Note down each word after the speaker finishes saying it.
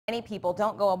Many people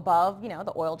don't go above,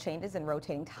 the oil changes and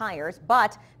rotating tires,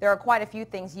 but there are quite a few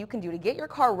things you can do to get your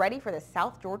car ready for the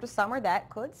South Georgia summer that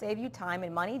could save you time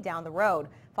and money down the road.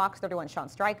 Fox 31's Sean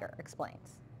Streicher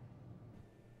explains.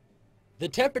 The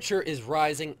temperature is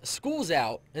rising, school's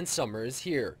out, and summer is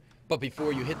here. But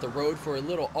before you hit the road for a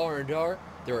little R&R,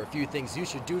 there are a few things you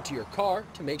should do to your car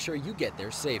to make sure you get there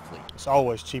safely. It's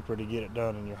always cheaper to get it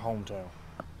done in your hometown.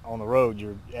 On the road,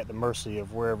 you're at the mercy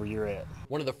of wherever you're at.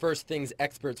 One of the first things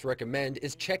experts recommend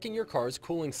is checking your car's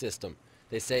cooling system.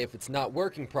 They say if it's not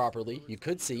working properly, you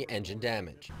could see engine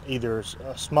damage. Either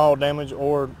a small damage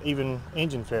or even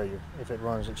engine failure if it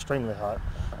runs extremely hot.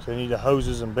 So you need the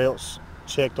hoses and belts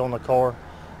checked on the car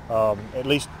at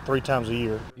least 3 times a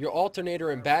year. Your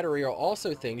alternator and battery are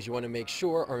also things you want to make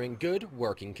sure are in good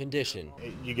working condition.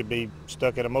 You could be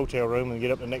stuck at a motel room and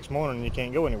get up the next morning and you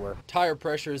can't go anywhere. Tire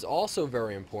pressure is also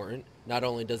very important. Not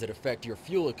only does it affect your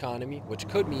fuel economy, which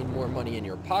could mean more money in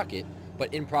your pocket,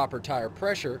 but improper tire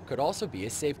pressure could also be a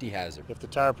safety hazard. If the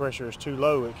tire pressure is too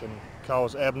low, it can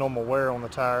cause abnormal wear on the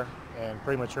tire and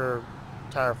premature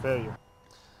tire failure.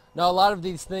 Now, a lot of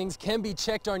these things can be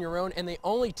checked on your own and they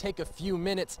only take a few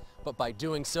minutes, but by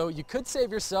doing so, you could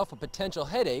save yourself a potential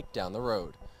headache down the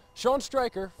road. Sean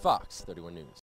Streicher, Fox 31 News.